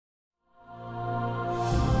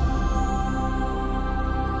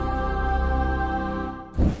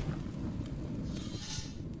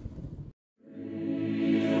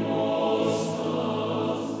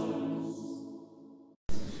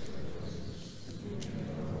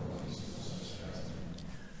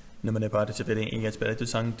Nomine Patris et Filii et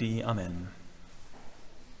Spiritus Sancti. Amen.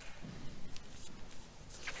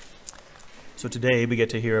 So today we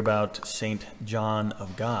get to hear about Saint John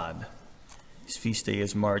of God. His feast day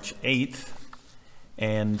is March 8th,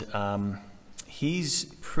 and he's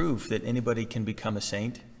proof that anybody can become a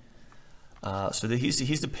saint. So that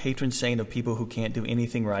he's the patron saint of people who can't do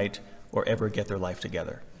anything right or ever get their life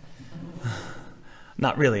together.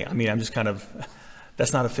 Not really. I mean, I'm just kind of,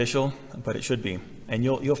 that's not official, but it should be, and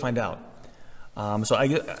you'll find out. So I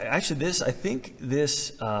think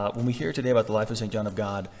this, when we hear today about the life of Saint John of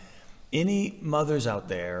God, any mothers out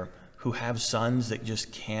there who have sons that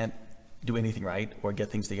just can't do anything right or get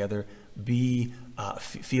things together,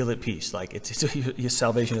 feel at peace. Like your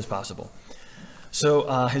salvation is possible.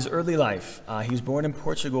 So his early life, he was born in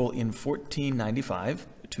Portugal in 1495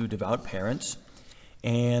 to devout parents,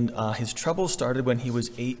 and his troubles started when he was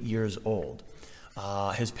 8 years old.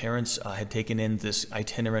 His parents had taken in this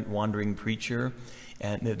itinerant wandering preacher,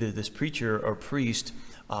 and this preacher or priest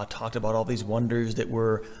talked about all these wonders that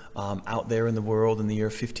were out there in the world in the year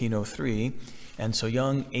 1503. And so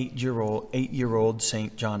young eight-year-old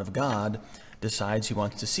Saint John of God decides he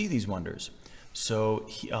wants to see these wonders. So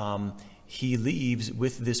he leaves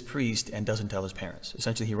with this priest and doesn't tell his parents.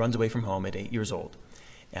 Essentially, he runs away from home at 8 years old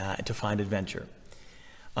to find adventure.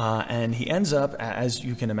 And he ends up, as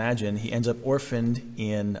you can imagine, he ends up orphaned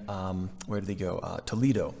in, where did he go?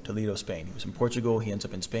 Toledo, Spain. He was in Portugal, he ends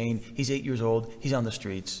up in Spain. He's 8 years old, he's on the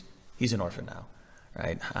streets, he's an orphan now,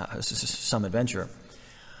 right? This is some adventure.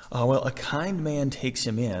 Well, a kind man takes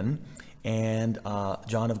him in, and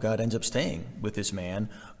John of God ends up staying with this man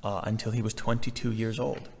until he was 22 years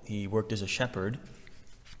old. He worked as a shepherd,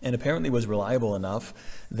 and apparently was reliable enough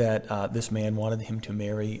that this man wanted him to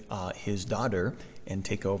marry his daughter and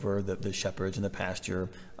take over the shepherds and the pasture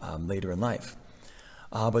later in life.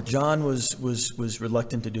 But John was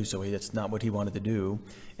reluctant to do so. That's not what he wanted to do.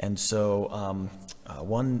 And so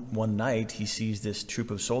one night he sees this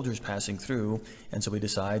troop of soldiers passing through, and so he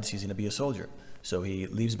decides he's going to be a soldier. So he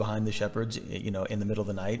leaves behind the shepherds, in the middle of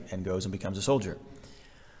the night, and goes and becomes a soldier.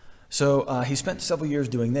 So he spent several years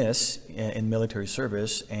doing this in military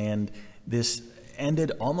service, and this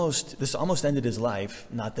almost ended his life.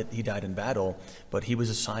 Not that he died in battle, but he was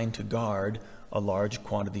assigned to guard a large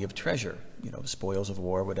quantity of treasure, spoils of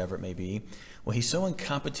war, whatever it may be. Well, he's so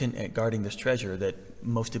incompetent at guarding this treasure that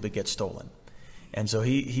most of it gets stolen. And so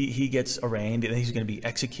he gets arraigned, and he's going to be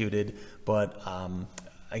executed, but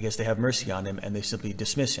I guess they have mercy on him, and they simply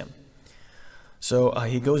dismiss him. So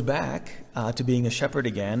he goes back to being a shepherd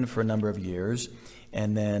again for a number of years,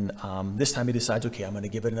 and then this time he decides, okay, I'm going to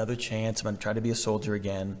give it another chance. I'm going to try to be a soldier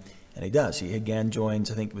again, and he does. He again joins,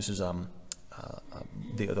 I think this was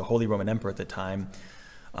the Holy Roman Emperor at the time.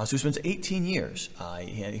 So he spends 18 years.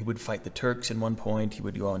 He would fight the Turks at one point. He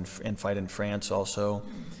would go and fight in France also,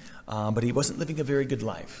 but he wasn't living a very good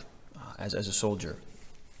life as a soldier.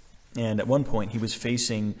 And at one point he was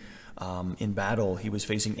facing in battle, he was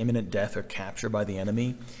facing imminent death or capture by the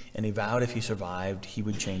enemy, and he vowed if he survived, he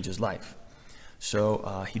would change his life.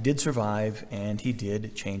 So he did survive, and he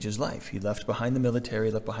did change his life. He left behind the military,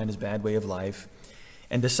 left behind his bad way of life,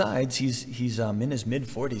 and decides he's in his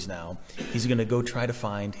mid-40s now. He's going to go try to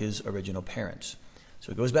find his original parents.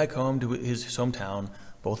 So he goes back home to his hometown.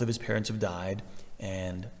 Both of his parents have died,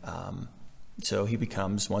 and so he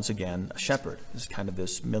becomes, once again, a shepherd. This is kind of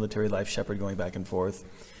this military life shepherd going back and forth.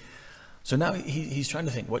 So now he's trying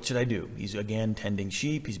to think, what should I do? He's again tending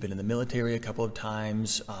sheep. He's been in the military a couple of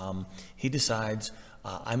times. He decides,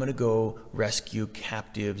 I'm going to go rescue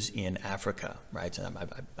captives in Africa, right? So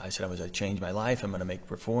I said I was going to change my life. I'm going to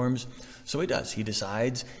make reforms. So he does. He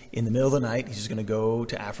decides in the middle of the night he's just going to go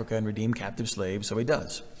to Africa and redeem captive slaves. So he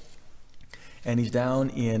does. And he's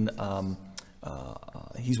down in,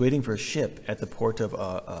 he's waiting for a ship at the port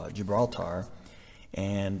of Gibraltar.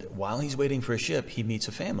 And while he's waiting for a ship, he meets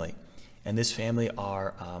a family. And this family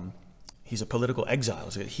are, he's a political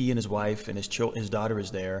exile. So he and his wife and his daughter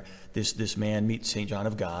is there. This man meets St. John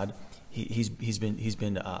of God. He's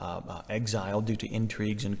been exiled due to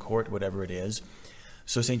intrigues in court, whatever it is.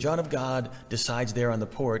 So St. John of God decides there on the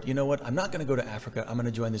port, you know what, I'm not going to go to Africa. I'm going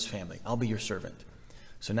to join this family. I'll be your servant.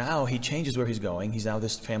 So now he changes where he's going. He's now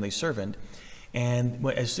this family's servant. And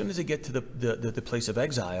as soon as they get to the place of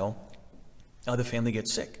exile, the family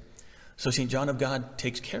gets sick. So St. John of God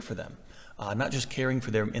takes care for them. Not just caring for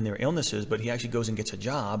them in their illnesses, but he actually goes and gets a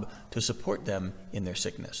job to support them in their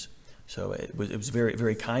sickness. So it was very,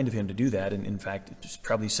 very kind of him to do that, and in fact, it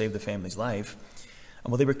probably saved the family's life.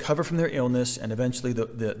 Well, they recover from their illness, and eventually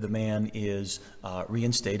the man is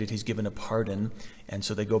reinstated. He's given a pardon, and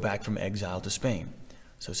so they go back from exile to Spain.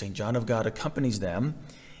 So St. John of God accompanies them,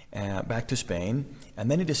 back to Spain,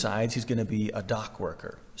 and then he decides he's going to be a dock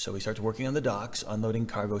worker. So he starts working on the docks, unloading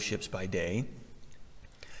cargo ships by day.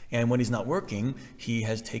 And when he's not working, he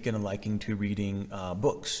has taken a liking to reading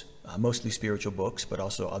books, mostly spiritual books, but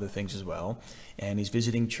also other things as well. And he's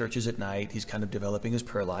visiting churches at night. He's kind of developing his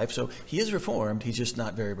prayer life. So he is reformed. He's just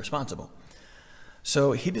not very responsible.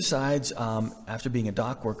 So he decides, after being a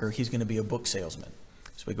dock worker, he's going to be a book salesman.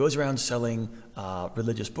 So he goes around selling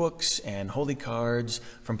religious books and holy cards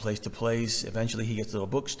from place to place. Eventually, he gets a little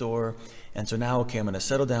bookstore. And so now, okay, I'm going to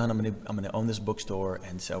settle down. I'm going to own this bookstore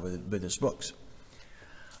and sell religious books.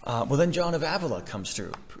 Well, then John of Avila comes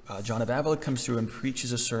through. John of Avila comes through and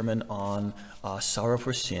preaches a sermon on sorrow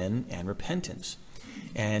for sin and repentance.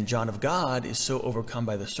 And John of God is so overcome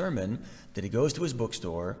by the sermon that he goes to his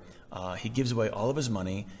bookstore, he gives away all of his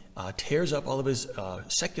money, tears up all of his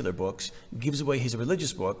secular books, gives away his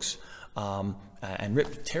religious books, and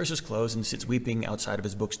tears his clothes and sits weeping outside of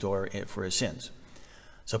his bookstore for his sins.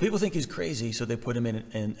 So people think he's crazy, so they put him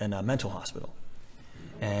in a mental hospital.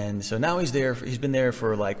 And so now he's there. He's been there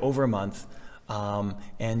for like over a month.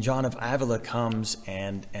 And John of Avila comes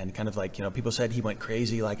and kind of like, people said he went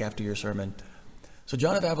crazy like after your sermon. So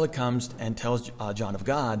John of Avila comes and tells John of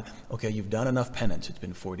God, okay, you've done enough penance. It's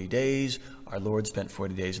been 40 days. Our Lord spent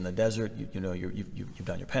 40 days in the desert. You've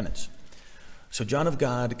done your penance. So John of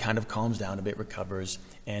God kind of calms down a bit, recovers,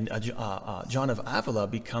 and John of Avila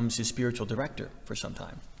becomes his spiritual director for some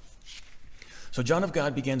time. So John of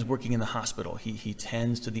God begins working in the hospital. He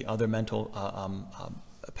tends to the other mental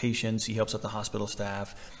patients. He helps out the hospital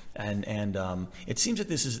staff, and it seems that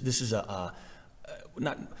this is a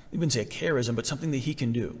not, you wouldn't say a charism, but something that he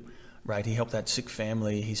can do, right? He helped that sick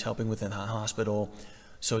family. He's helping within the hospital.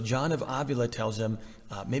 So John of Avila tells him,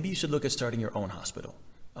 maybe you should look at starting your own hospital.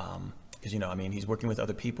 Because, he's working with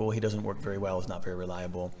other people. He doesn't work very well. He's not very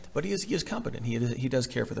reliable. But he is competent. He does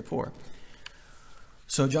care for the poor.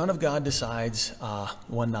 So John of God decides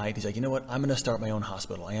one night, he's like, you know what? I'm going to start my own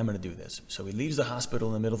hospital. I am going to do this. So he leaves the hospital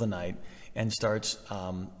in the middle of the night and starts...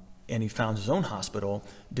 and he founds his own hospital,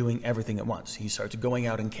 doing everything at once. He starts going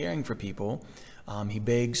out and caring for people. He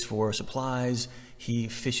begs for supplies. He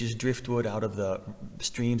fishes driftwood out of the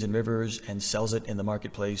streams and rivers and sells it in the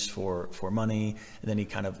marketplace for money. And then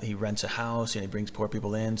he rents a house and he brings poor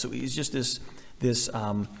people in. So he's just this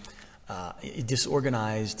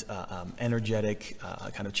disorganized, energetic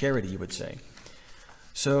kind of charity, you would say.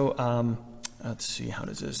 So let's see, how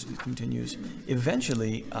does this, it continues.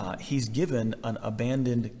 Eventually, he's given an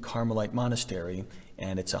abandoned Carmelite monastery,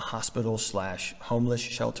 and it's a hospital/homeless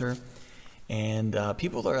shelter. And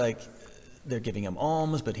people are like, they're giving him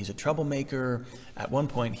alms, but he's a troublemaker. At one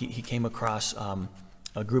point, he came across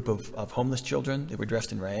a group of homeless children. They were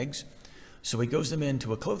dressed in rags. So he goes them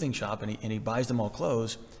into a clothing shop, and he buys them all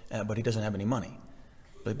clothes, but he doesn't have any money.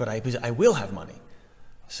 But I will have money.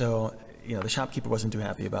 So, the shopkeeper wasn't too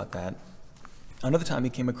happy about that. Another time he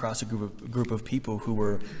came across a group of people who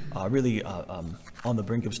were really on the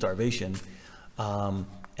brink of starvation.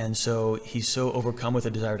 And so he's so overcome with a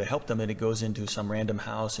desire to help them that he goes into some random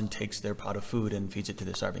house and takes their pot of food and feeds it to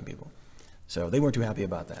the starving people. So they weren't too happy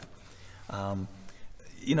about that.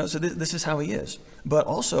 So this is how he is. But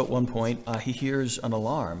also at one point, he hears an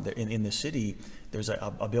alarm. In the city, there's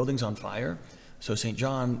a building's on fire. So St.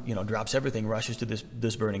 John, drops everything, rushes to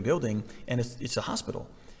this burning building, and it's a hospital.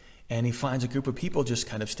 And he finds a group of people just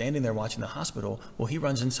kind of standing there watching the hospital. Well, he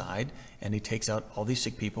runs inside and he takes out all these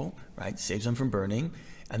sick people, right? Saves them from burning.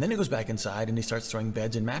 And then he goes back inside and he starts throwing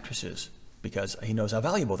beds and mattresses because he knows how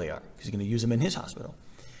valuable they are. He's going to use them in his hospital.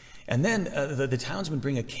 And then the townsmen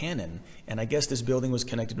bring a cannon, and I guess this building was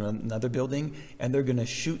connected to another building, and they're going to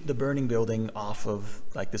shoot the burning building off of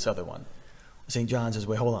like this other one. St. John says,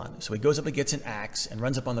 wait, hold on. So he goes up and gets an axe and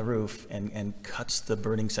runs up on the roof and cuts the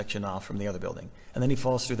burning section off from the other building. And then he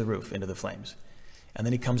falls through the roof into the flames. And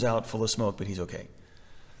then he comes out full of smoke, but he's okay.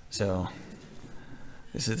 So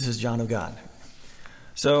this is John of God.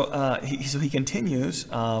 So he continues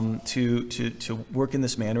to work in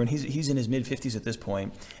this manner, and he's in his mid-50s at this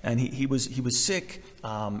point, and he was sick.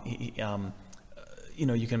 You can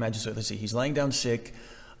imagine. So let's see, he's laying down sick.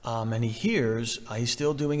 And he hears, he's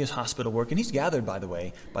still doing his hospital work, and he's gathered, by the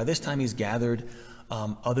way. By this time, he's gathered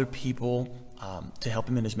other people to help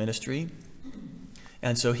him in his ministry.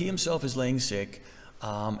 And so he himself is laying sick,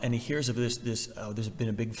 and he hears of this there's been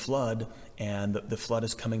a big flood, and the flood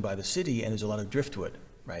is coming by the city, and there's a lot of driftwood,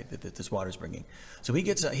 right, that this water's bringing. So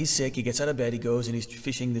he's sick, he gets out of bed, he goes, and he's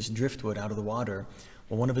fishing this driftwood out of the water.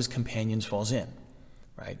 Well, one of his companions falls in.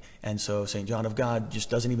 Right? And so St. John of God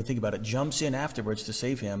just doesn't even think about it, jumps in afterwards to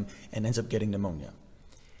save him, and ends up getting pneumonia.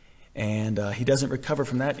 And he doesn't recover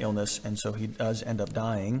from that illness, and so he does end up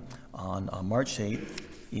dying on March 8th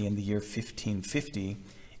in the year 1550.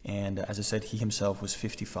 And as I said, he himself was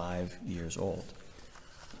 55 years old.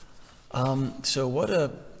 So what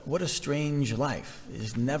a strange life.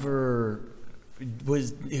 It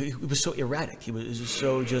was so erratic. He was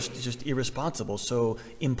so just irresponsible, so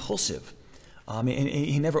impulsive. And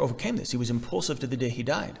he never overcame this. He was impulsive to the day he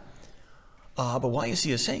died. But why is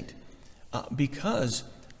he a saint? Because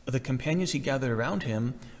the companions he gathered around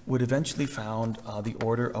him would eventually found the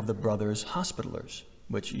Order of the Brothers Hospitallers,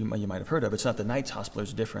 which you might have heard of. It's not the Knights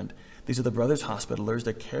Hospitallers, different. These are the Brothers Hospitallers.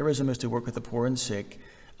 Their charism is to work with the poor and sick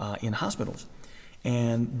in hospitals.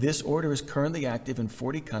 And this order is currently active in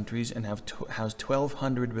 40 countries and has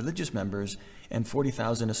 1,200 religious members and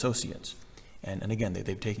 40,000 associates. And again,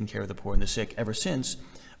 they've taken care of the poor and the sick ever since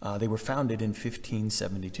they were founded in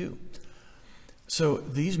 1572. So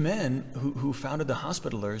these men who founded the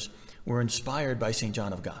Hospitallers were inspired by St.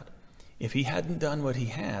 John of God. If he hadn't done what he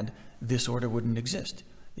had, this order wouldn't exist.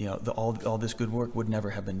 All this good work would never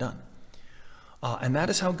have been done. And that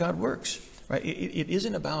is how God works, right? It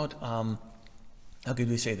isn't about, how could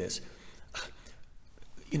we say this?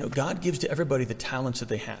 God gives to everybody the talents that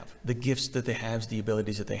they have, the gifts that they have, the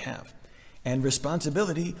abilities that they have. And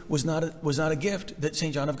responsibility was not a gift that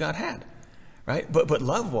St. John of God had. Right? But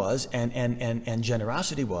love was, and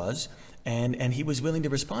generosity was, and he was willing to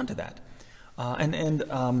respond to that.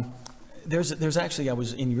 There's actually, I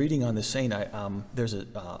was in reading on this saint, there's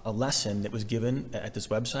a lesson that was given at this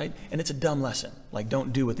website, and it's a dumb lesson. Like,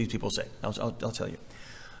 don't do what these people say. I'll tell you.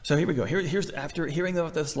 So here we go. Here's after hearing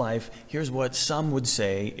about this life, here's what some would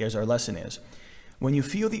say as our lesson is. When you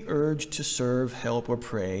feel the urge to serve, help, or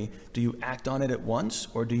pray, do you act on it at once,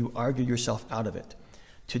 or do you argue yourself out of it?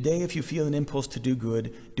 Today, if you feel an impulse to do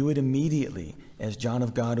good, do it immediately, as John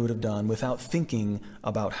of God would have done, without thinking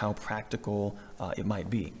about how practical it might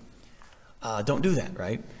be. Don't do that,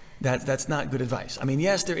 right? That's not good advice. I mean,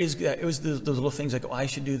 yes, it was those little things like, oh, I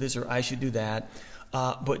should do this or I should do that.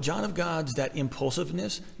 But John of God's, that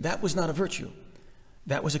impulsiveness, that was not a virtue.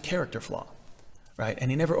 That was a character flaw, right? And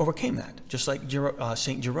he never overcame that, just like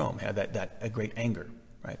St. Jerome had that great anger.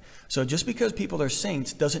 Right? So just because people are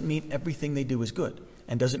saints doesn't mean everything they do is good,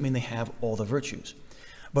 and doesn't mean they have all the virtues.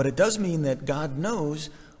 But it does mean that God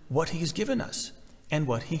knows what he's given us and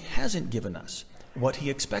what he hasn't given us, what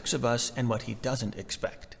he expects of us and what he doesn't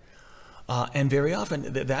expect. And very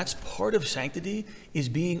often that's part of sanctity, is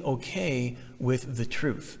being okay with the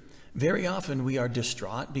truth. Very often we are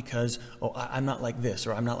distraught because, oh, I'm not like this,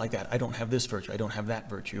 or I'm not like that. I don't have this virtue. I don't have that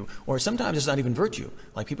virtue. Or sometimes it's not even virtue.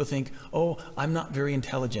 Like people think, oh, I'm not very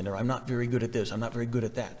intelligent, or I'm not very good at this. I'm not very good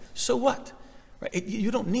at that. So what? Right?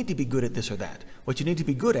 You don't need to be good at this or that. What you need to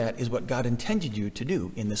be good at is what God intended you to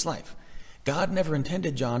do in this life. God never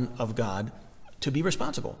intended John of God to be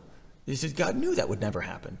responsible. He says God knew that would never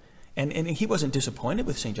happen. And he wasn't disappointed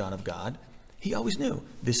with St. John of God. He always knew,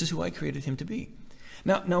 this is who I created him to be.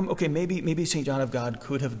 Now, okay, maybe St. John of God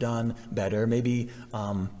could have done better. Maybe,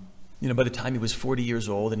 by the time he was 40 years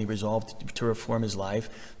old and he resolved to reform his life,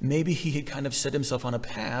 maybe he had kind of set himself on a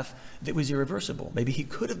path that was irreversible. Maybe he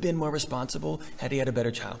could have been more responsible had he had a better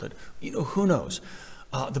childhood. Who knows?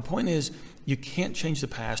 The point is, you can't change the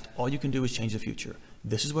past. All you can do is change the future.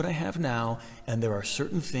 This is what I have now, and there are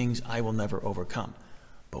certain things I will never overcome.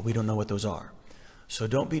 But we don't know what those are. So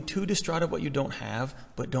don't be too distraught at what you don't have,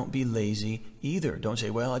 but don't be lazy either. Don't say,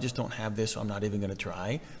 well, I just don't have this, so I'm not even going to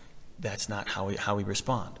try. That's not how we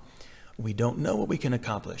respond. We don't know what we can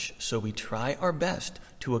accomplish, so we try our best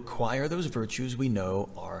to acquire those virtues we know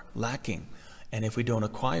are lacking. And if we don't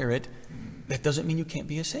acquire it, that doesn't mean you can't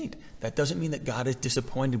be a saint. That doesn't mean that God is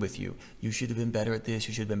disappointed with you. You should have been better at this,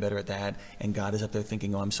 you should have been better at that, and God is up there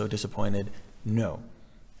thinking, oh, I'm so disappointed. No,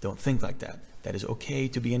 don't think like that. That is okay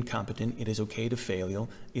to be incompetent. It is okay to fail.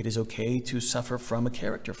 It is okay to suffer from a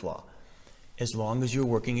character flaw, as long as you're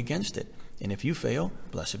working against it. And if you fail,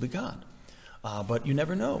 blessed be God. But you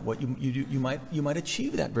never know what you might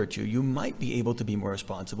achieve that virtue. You might be able to be more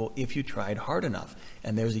responsible if you tried hard enough.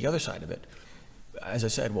 And there's the other side of it. As I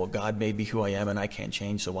said, well, God made me who I am and I can't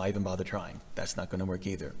change, so why even bother trying? That's not going to work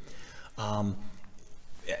either.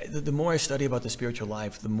 The more I study about the spiritual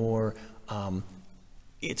life, the more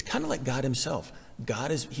it's kind of like God himself.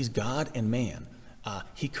 He's God and man.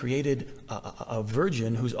 He created a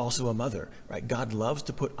virgin who's also a mother, right? God loves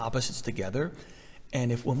to put opposites together.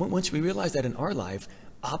 And once we realize that in our life,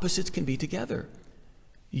 opposites can be together.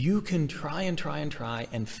 You can try and try and try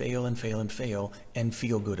and fail and fail and fail and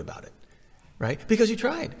feel good about it, right? Because you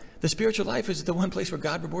tried. The spiritual life is the one place where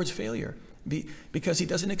God rewards failure. because he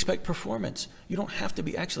doesn't expect performance. You don't have to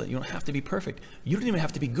be excellent. You don't have to be perfect. You don't even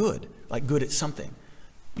have to be good, like good at something.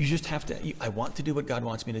 You just have to, I want to do what God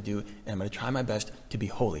wants me to do, and I'm going to try my best to be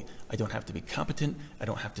holy. I don't have to be competent. I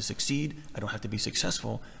don't have to succeed. I don't have to be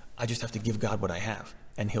successful. I just have to give God what I have,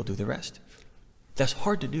 and he'll do the rest. That's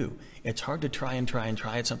hard to do. It's hard to try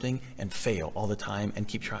at something and fail all the time and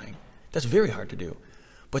keep trying. That's very hard to do.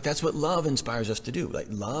 But that's what love inspires us to do. Like,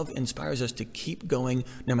 love inspires us to keep going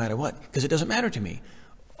no matter what, because it doesn't matter to me.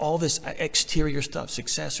 All this exterior stuff,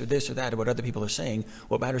 success or this or that, or what other people are saying,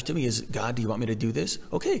 what matters to me is, God, do you want me to do this?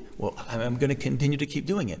 Okay, well, I'm going to continue to keep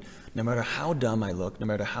doing it. No matter how dumb I look, no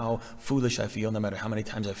matter how foolish I feel, no matter how many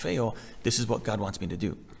times I fail, this is what God wants me to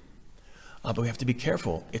do. But we have to be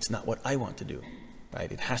careful. It's not what I want to do,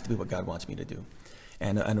 right? It has to be what God wants me to do.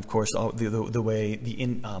 And of course, the way,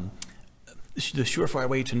 the surefire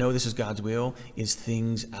way to know this is God's will is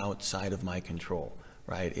things outside of my control.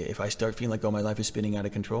 Right? If I start feeling like, oh, my life is spinning out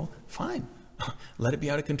of control, fine. Let it be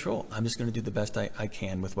out of control. I'm just going to do the best I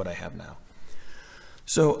can with what I have now.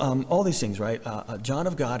 So all these things, right? John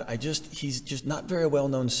of God, he's just not very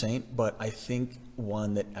well-known saint, but I think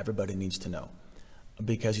one that everybody needs to know,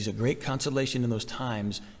 because he's a great consolation in those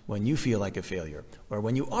times when you feel like a failure, or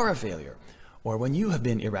when you are a failure, or when you have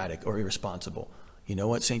been erratic or irresponsible. You know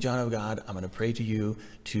what, St. John of God, I'm going to pray to you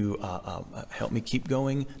to help me keep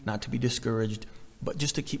going, not to be discouraged, but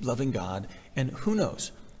just to keep loving God. And who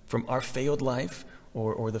knows, from our failed life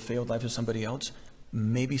or the failed life of somebody else,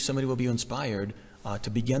 maybe somebody will be inspired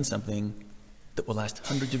to begin something that will last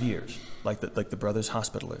hundreds of years, like the Brothers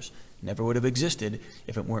Hospitallers. Never would have existed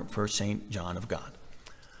if it weren't for St. John of God.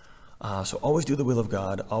 So always do the will of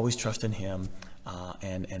God, always trust in him,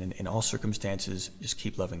 and in all circumstances, just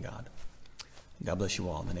keep loving God. God bless you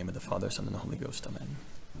all. In the name of the Father, Son, and the Holy Ghost. Amen.